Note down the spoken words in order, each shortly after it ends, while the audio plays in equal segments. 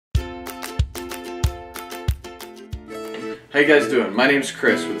How you guys doing? My name is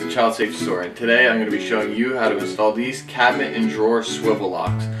Chris with the Child Safety Store, and today I'm going to be showing you how to install these cabinet and drawer swivel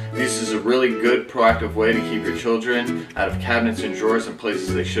locks. This is a really good proactive way to keep your children out of cabinets and drawers and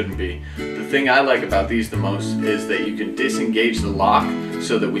places they shouldn't be. The thing I like about these the most is that you can disengage the lock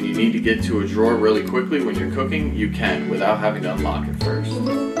so that when you need to get to a drawer really quickly when you're cooking, you can without having to unlock it first.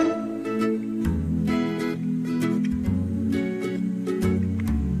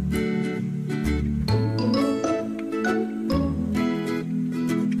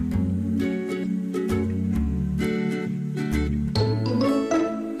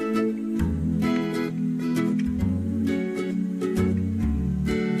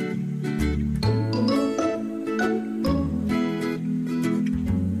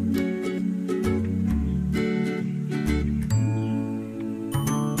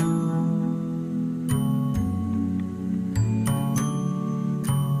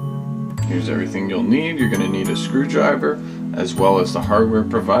 Here's everything you'll need. You're going to need a screwdriver, as well as the hardware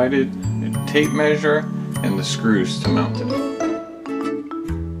provided, a tape measure, and the screws to mount it.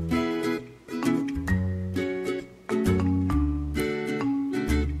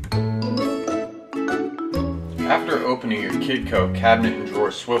 After opening your Kidco cabinet and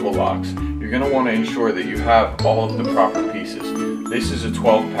drawer swivel locks, you're going to want to ensure that you have all of the proper pieces. This is a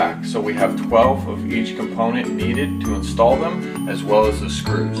 12 pack, so we have 12 of each component needed to install them, as well as the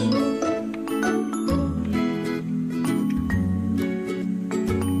screws.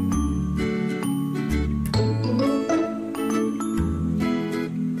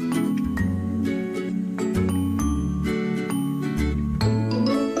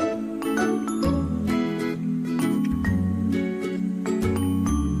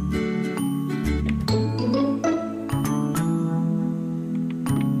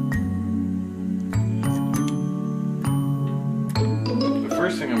 The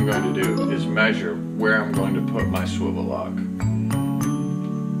first thing I'm going to do is measure where I'm going to put my swivel lock.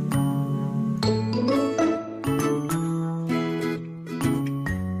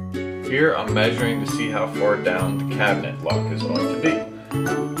 Here I'm measuring to see how far down the cabinet lock is going to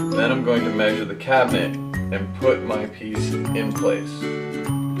be. Then I'm going to measure the cabinet and put my piece in place.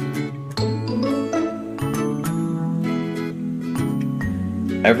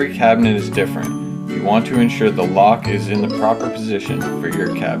 Every cabinet is different. You want to ensure the lock is in the proper position for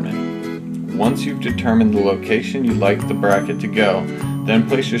your cabinet. Once you've determined the location you'd like the bracket to go, then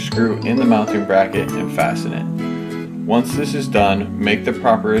place your screw in the mounting bracket and fasten it. Once this is done, make the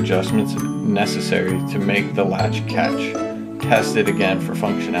proper adjustments necessary to make the latch catch. Test it again for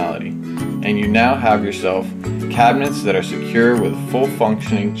functionality. And you now have yourself cabinets that are secure with a full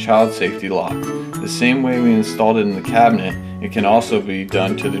functioning child safety lock. The same way we installed it in the cabinet, it can also be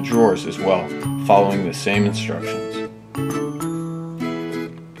done to the drawers as well, following the same instructions.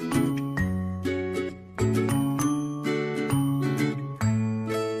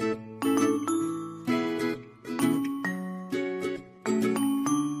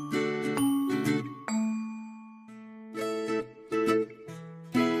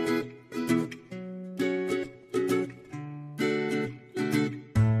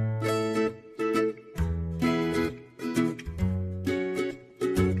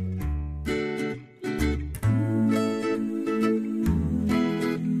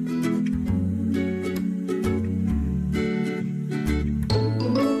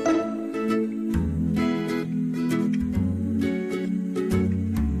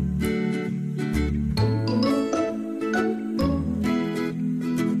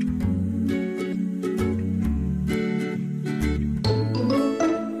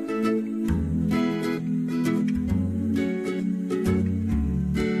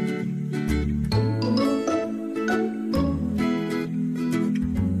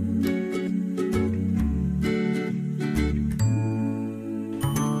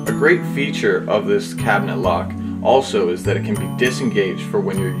 A great feature of this cabinet lock also is that it can be disengaged for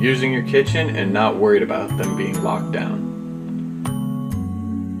when you're using your kitchen and not worried about them being locked down.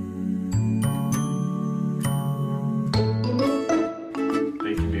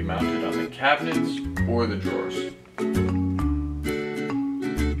 They can be mounted on the cabinets or the drawers.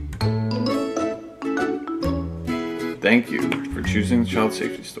 Thank you for choosing the Child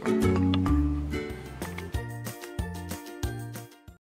Safety Store.